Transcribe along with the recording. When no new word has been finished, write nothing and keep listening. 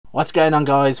What's going on,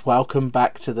 guys? Welcome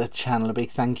back to the channel. A big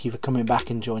thank you for coming back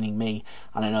and joining me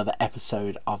on another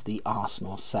episode of the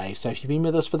Arsenal Save. So if you've been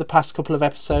with us for the past couple of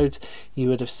episodes, you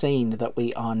would have seen that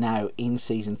we are now in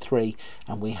season 3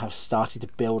 and we have started to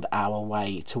build our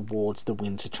way towards the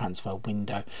winter transfer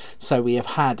window. So we have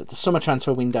had the summer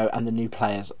transfer window and the new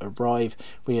players arrive.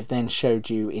 We have then showed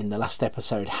you in the last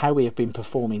episode how we have been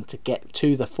performing to get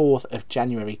to the 4th of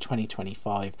January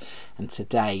 2025, and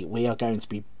today we are going to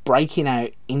be breaking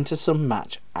out into some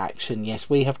match action. Yes,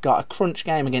 we have got a crunch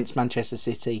game against Manchester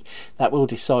City that will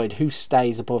decide who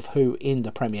stays above who in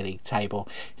the Premier League table.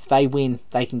 If they win,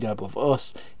 they can go above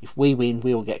us. If we win,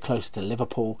 we will get close to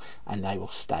Liverpool and they will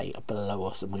stay below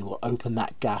us, and we will open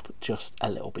that gap just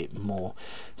a little bit more.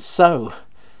 So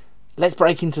let's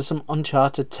break into some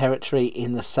uncharted territory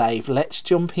in the save. Let's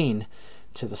jump in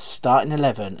to the starting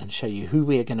 11 and show you who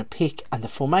we are going to pick and the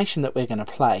formation that we're going to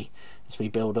play as we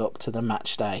build up to the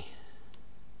match day.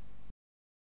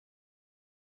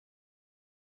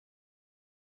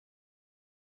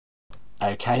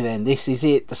 Okay then, this is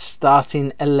it, the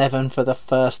starting 11 for the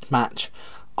first match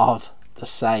of the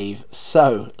save.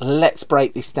 So let's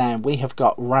break this down. We have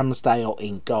got Ramsdale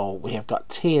in goal. We have got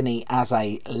Tierney as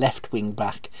a left wing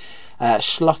back.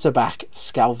 Schlotterbeck,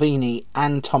 Scalvini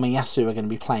and Tomiyasu are going to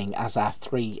be playing as our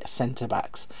 3 centre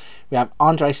backs. We have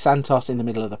Andre Santos in the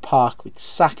middle of the park with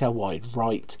Saka wide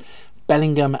right.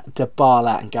 Bellingham,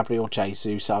 Dybala and Gabriel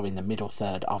Jesus are in the middle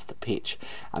third of the pitch,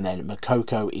 and then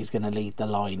Moukoko is going to lead the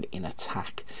line in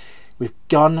attack. We've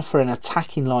gone for an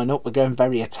attacking lineup. We're going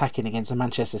very attacking against a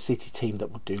Manchester City team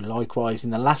that will do likewise. In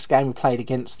the last game we played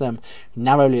against them, we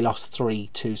now only lost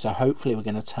 3-2, so hopefully we're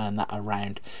going to turn that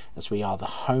around as we are the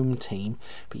home team.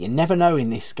 But you never know in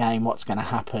this game what's going to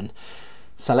happen.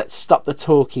 So let's stop the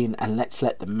talking and let's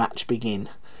let the match begin.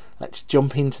 Let's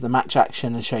jump into the match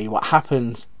action and show you what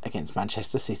happens against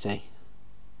Manchester City.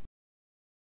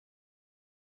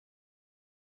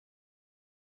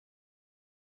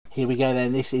 Here we go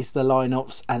then, this is the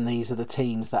lineups and these are the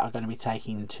teams that are going to be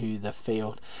taking to the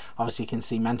field. Obviously you can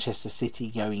see Manchester City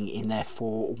going in their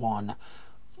 4-1-4-1,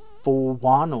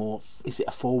 or is it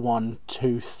a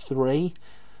 4-1-2-3?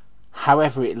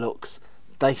 However it looks,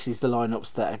 this is the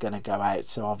lineups that are going to go out.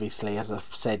 So obviously, as I've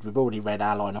said, we've already read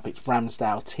our lineup. It's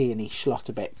Ramsdale, Tierney,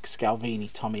 Schlotterbeck,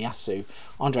 Scalvini, Tomiyasu,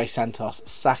 Andre Santos,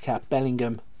 Saka,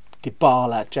 Bellingham,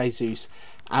 Dybala, Jesus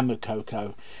and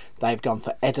Moukoko. They've gone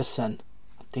for Ederson,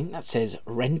 I think that says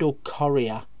Rendell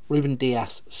Correa, Ruben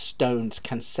Dias, Stones,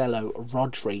 Cancelo,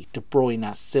 Rodri, De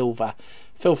Bruyne, Silva,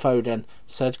 Phil Foden,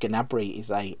 Serge Gnabry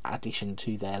is a addition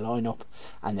to their lineup,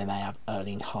 and then they have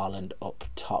Erling Haaland up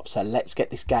top. So let's get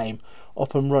this game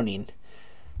up and running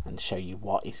and show you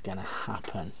what is going to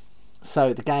happen.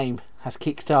 So the game has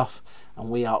kicked off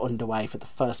and we are underway for the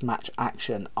first match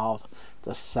action of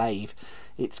the save.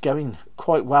 It's going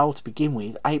quite well to begin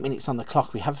with. 8 minutes on the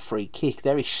clock, we have a free kick.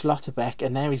 There is Schlotterbeck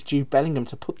and there is Jude Bellingham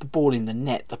to put the ball in the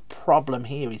net. The problem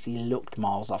here is he looked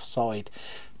miles offside.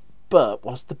 But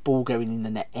was the ball going in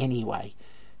the net anyway?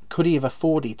 Could he have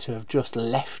afforded to have just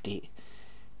left it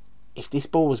if this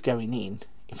ball was going in?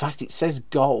 In fact, it says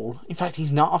goal. In fact,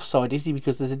 he's not offside, is he?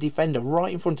 Because there's a defender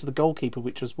right in front of the goalkeeper,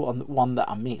 which was one that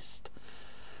I missed.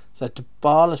 So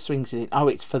Dybala swings it in. Oh,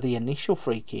 it's for the initial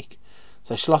free kick.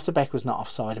 So Schlotterbeck was not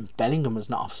offside and Bellingham was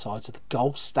not offside. So the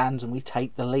goal stands and we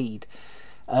take the lead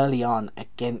early on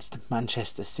against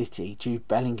Manchester City. Jude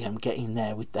Bellingham getting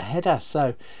there with the header.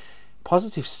 So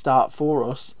positive start for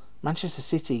us. Manchester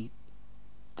City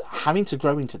having to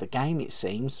grow into the game, it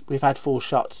seems. We've had 4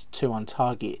 shots, 2 on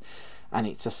target, and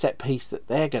it's a set piece that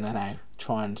they're going to now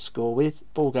try and score with.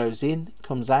 Ball goes in,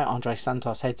 comes out, Andre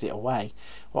Santos heads it away.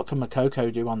 What can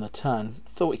Moukoko do on the turn?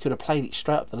 Thought he could have played it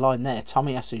straight up the line there.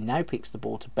 Tomiyasu now picks the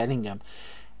ball to Bellingham.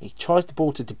 He tries the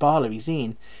ball to Dybala, he's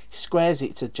in. He squares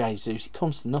it to Jesus, it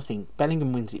comes to nothing.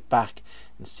 Bellingham wins it back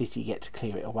and City get to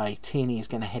clear it away. Tierney is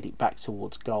going to head it back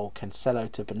towards goal.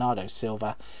 Cancelo to Bernardo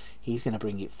Silva. He's going to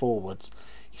bring it forwards.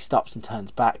 He stops and turns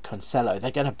back. Cancelo,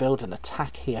 they're going to build an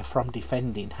attack here from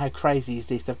defending. How crazy is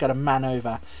this? They've got a man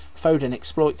over. Foden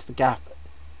exploits the gap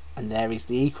and there is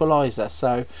the equaliser.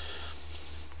 So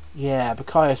yeah,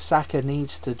 Bukayo Saka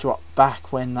needs to drop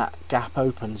back when that gap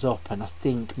opens up, and I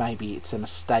think maybe it's a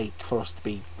mistake for us to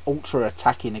be ultra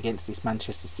attacking against this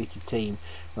Manchester City team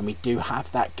when we do have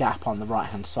that gap on the right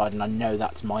hand side. And I know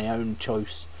that's my own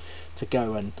choice to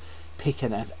go and pick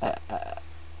a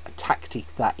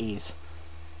tactic that is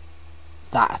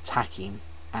that attacking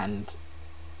and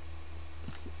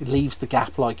leaves the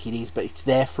gap like it is, but it's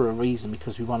there for a reason,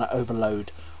 because we want to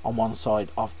overload on one side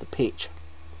of the pitch.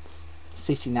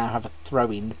 City now have a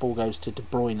throw-in. The ball goes to De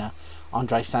Bruyne.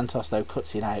 Andre Santos, though,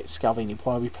 cuts it out. Scalvini,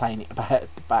 why are we playing it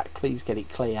back? Please get it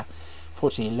clear.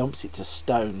 Fortunately, he lumps it to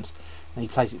Stones. And he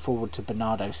plays it forward to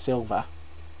Bernardo Silva.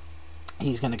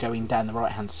 He's going to go in down the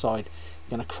right-hand side. He's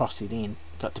going to cross it in.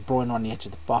 Got De Bruyne on the edge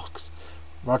of the box.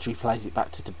 Rodri plays it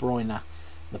back to De Bruyne.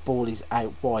 The ball is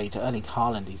out wide. Erling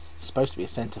Haaland is supposed to be a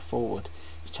centre forward.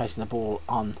 He's chasing the ball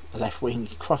on the left wing.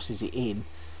 He crosses it in.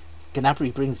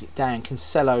 Gnabry brings it down.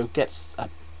 Cancelo gets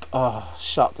a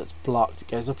shot that's blocked. It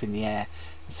goes up in the air.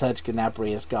 And Serge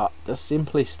Gnabry has got the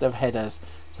simplest of headers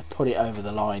to put it over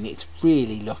the line. It's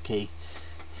really lucky.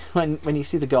 When you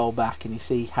see the goal back and you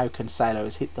see how Cancelo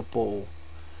has hit the ball.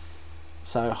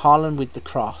 So Haaland with the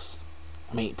cross.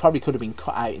 I mean, it probably could have been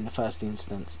cut out in the first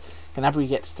instance. Gnabry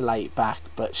gets to lay it back,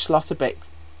 but Schlotterbeck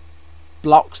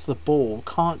blocks the ball,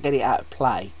 can't get it out of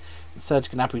play. And Serge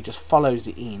Gnabry just follows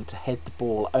it in to head the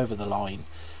ball over the line.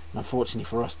 And unfortunately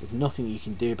for us, there's nothing you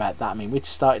can do about that. I mean, we'd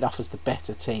started off as the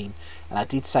better team, and I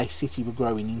did say City were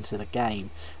growing into the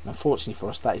game. And unfortunately for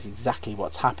us, that is exactly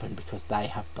what's happened, because they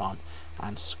have gone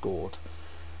and scored.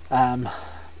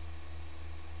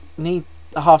 Need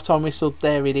a half-time whistle.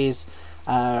 There it is.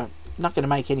 Not going to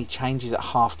make any changes at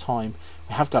half-time.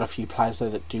 We have got a few players, though,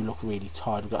 that do look really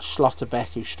tired. We've got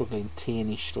Schlotterbeck, who's struggling,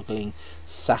 Tierney struggling,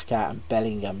 Saka and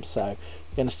Bellingham. So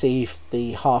we're going to see if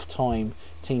the half-time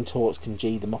team talks can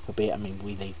G them up a bit. I mean,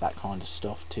 we leave that kind of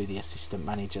stuff to the assistant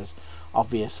managers,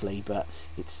 obviously, but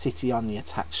it's City on the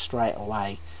attack straight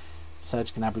away.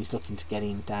 Serge Gnabry's looking to get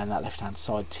in down that left-hand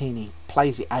side. Tierney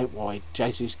plays it out wide.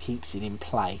 Jesus keeps it in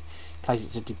play.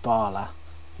 Plays it to Dybala,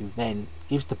 who then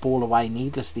gives the ball away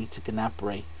needlessly to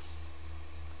Gnabry.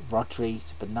 Rodri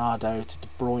to Bernardo to De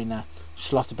Bruyne.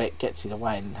 Schlotterbeck gets it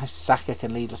away, and Saka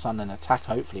can lead us on an attack,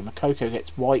 hopefully. Moukoko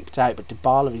gets wiped out, but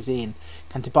Dybala is in.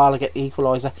 Can Dybala get the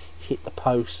equaliser? Hit the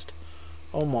post.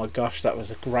 Oh my gosh, that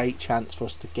was a great chance for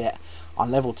us to get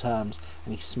on level terms,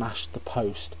 and he smashed the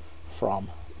post from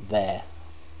there.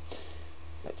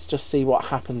 Let's just see what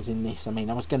happens in this. I mean,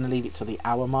 I was going to leave it to the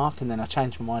hour mark, and then I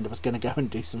changed my mind. I was going to go and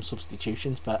do some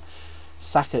substitutions, but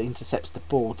Saka intercepts the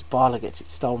ball. Dybala gets it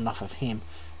stolen off of him,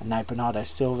 and now Bernardo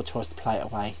Silva tries to play it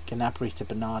away. Gnabry to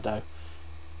Bernardo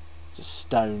to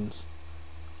Stones.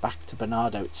 Back to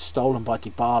Bernardo. It's stolen by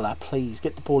Dybala. Please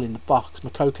get the ball in the box.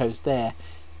 Moukoko's there.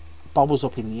 Bobbles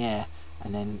up in the air,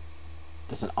 and then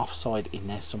there's an offside in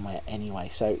there somewhere anyway.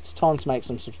 So it's time to make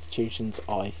some substitutions,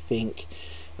 I think.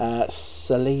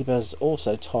 Saliba's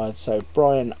also tired, so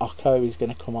Brian Oko is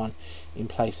going to come on in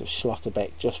place of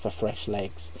Schlotterbeck just for fresh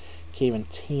legs. Kieran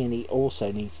Tierney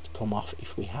also needs to come off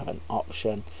if we have an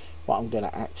option. What I'm going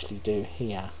to actually do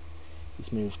here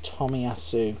is move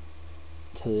Tomiyasu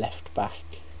to left back,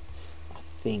 I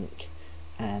think,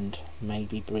 and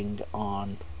maybe bring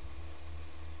on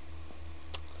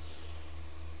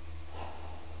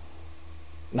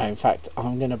in fact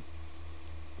I'm going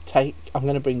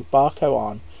to bring Barco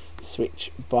on,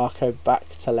 switch Barco back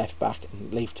to left back,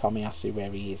 and leave Tomiyasu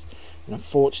where he is. And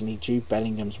unfortunately, Jude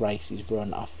Bellingham's race is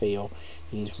run. I feel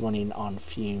he's running on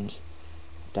fumes.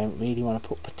 Don't really want to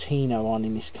put Patino on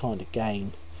in this kind of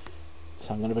game,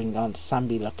 so I'm going to bring on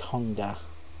Sambi Lokonga,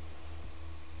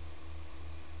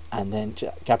 and then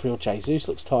Gabriel Jesus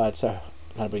looks tired, so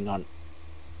I'm going to bring on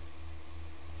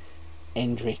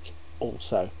Endrick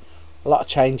also. A lot of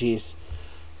changes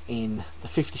in the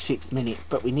 56th minute,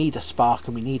 but we need a spark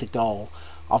and we need a goal.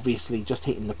 Obviously, just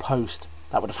hitting the post,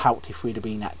 that would have helped if we'd have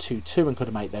been at 2-2 and could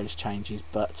have made those changes,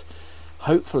 but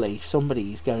hopefully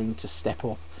somebody is going to step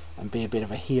up and be a bit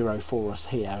of a hero for us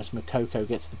here as Moukoko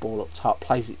gets the ball up top,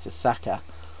 plays it to Saka.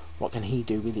 What can he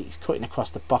do with it? He's cutting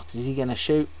across the box. Is he going to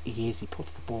shoot? He is. He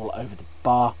puts the ball over the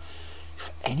bar.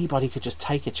 If anybody could just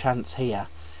take a chance here,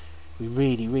 we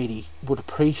really would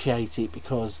appreciate it,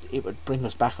 because it would bring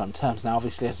us back on terms. Now,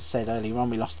 obviously, as I said earlier on,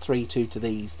 we lost 3-2 to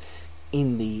these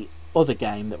in the other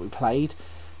game that we played.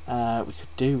 We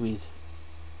could do with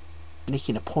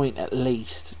nicking a point at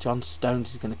least. John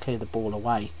Stones is going to clear the ball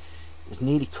away. It was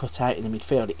nearly cut out in the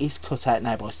midfield. It is cut out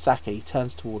now by Saka. He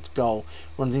turns towards goal,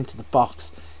 runs into the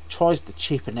box, tries the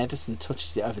chip, and Ederson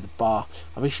touches it over the bar.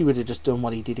 I wish he would have just done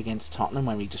what he did against Tottenham,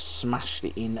 when he just smashed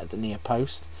it in at the near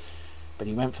post. But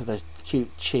he went for the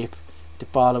cute chip.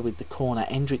 Dybala with the corner.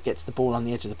 Endrick gets the ball on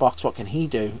the edge of the box. What can he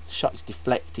do? The shot is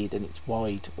deflected and it's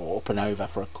wide, or up and over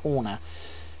for a corner.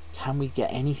 Can we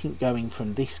get anything going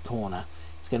from this corner?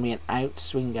 It's going to be an out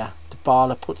swinger.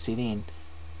 Dybala puts it in.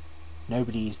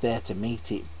 Nobody is there to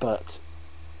meet it but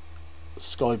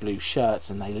sky blue shirts,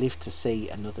 and they live to see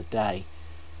another day.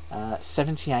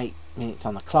 78 minutes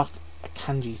on the clock.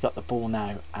 Akanji's got the ball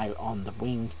now out on the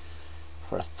wing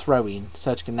for a throw-in.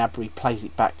 Serge Gnabry plays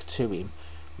it back to him.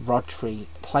 Rodri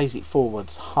plays it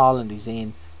forwards, Haaland is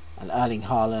in, and Erling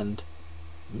Haaland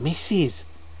misses.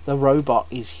 The robot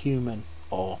is human,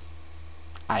 or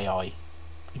AI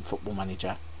in Football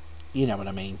Manager. You know what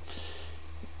I mean.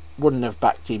 Wouldn't have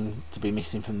backed him to be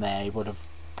missing from there. He would have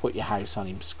put your house on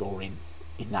him scoring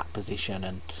in that position,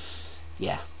 and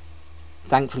yeah,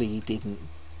 thankfully he didn't.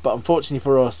 But unfortunately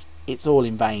for us, it's all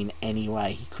in vain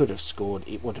anyway. He could have scored.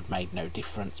 It would have made no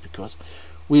difference because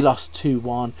we lost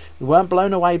 2-1. We weren't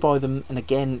blown away by them, and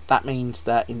again, that means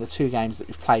that in the 2 games that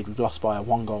we've played, we've lost by a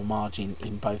 1-goal margin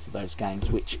in both of those games,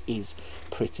 which is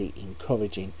pretty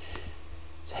encouraging.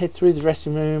 Let's head through the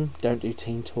dressing room. Don't do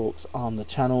team talks on the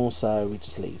channel, so we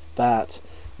just leave that.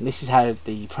 And this is how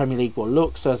the Premier League will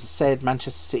look. So as I said,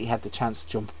 Manchester City had the chance to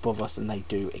jump above us, and they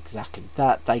do exactly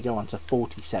that. They go on to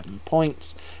 47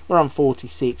 points. We're on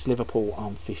 46. Liverpool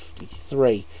on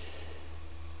 53.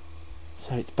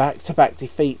 So it's back-to-back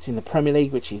defeats in the Premier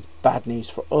League, which is bad news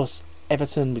for us.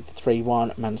 Everton with the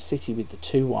 3-1, Man City with the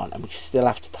 2-1, and we still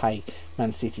have to play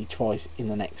Man City twice in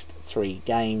the next 3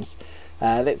 games.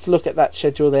 Let's look at that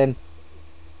schedule then.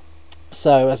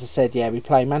 So, as I said, yeah, we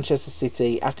play Manchester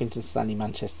City, Accrington Stanley,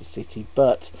 Manchester City,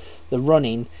 but the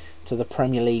run-in to the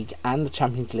Premier League and the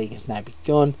Champions League has now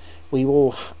begun. We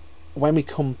will, when we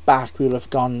come back, we will have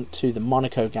gone to the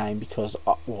Monaco game because,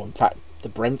 well, in fact, the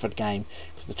Brentford game,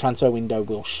 because the transfer window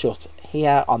will shut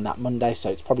here on that Monday, so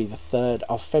it's probably the 3rd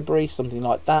of February, something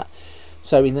like that.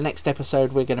 So in the next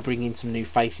episode, we're going to bring in some new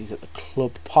faces at the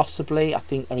club, possibly. I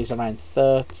think there is around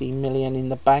 30 million in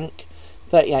the bank.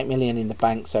 38 million in the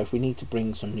bank, so if we need to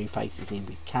bring some new faces in,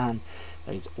 we can.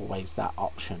 There is always that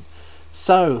option.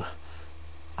 So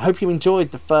I hope you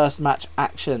enjoyed the first match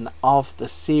action of the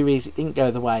series. It didn't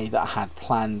go the way that I had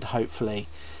planned. Hopefully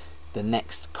the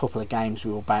next couple of games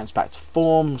we will bounce back to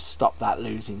form, stop that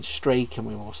losing streak, and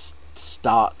we will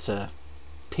start to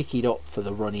pick it up for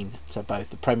the run-in to both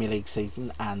the Premier League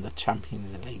season and the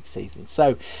Champions League season.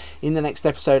 So in the next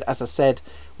episode, as I said,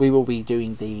 we will be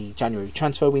doing the January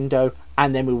transfer window,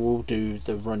 and then we will do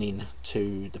the run-in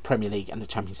to the Premier League and the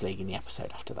Champions League in the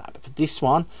episode after that. But for this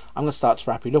one, I'm going to start to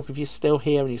wrap it up. If you're still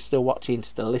here and you're still watching,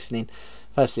 still listening,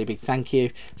 firstly, a big thank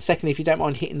you. Secondly, if you don't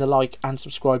mind hitting the like and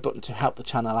subscribe button to help the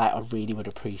channel out, I really would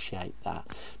appreciate that.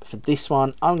 But for this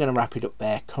one, I'm going to wrap it up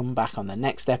there. Come back on the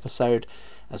next episode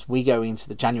as we go into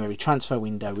the January transfer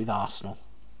window with Arsenal.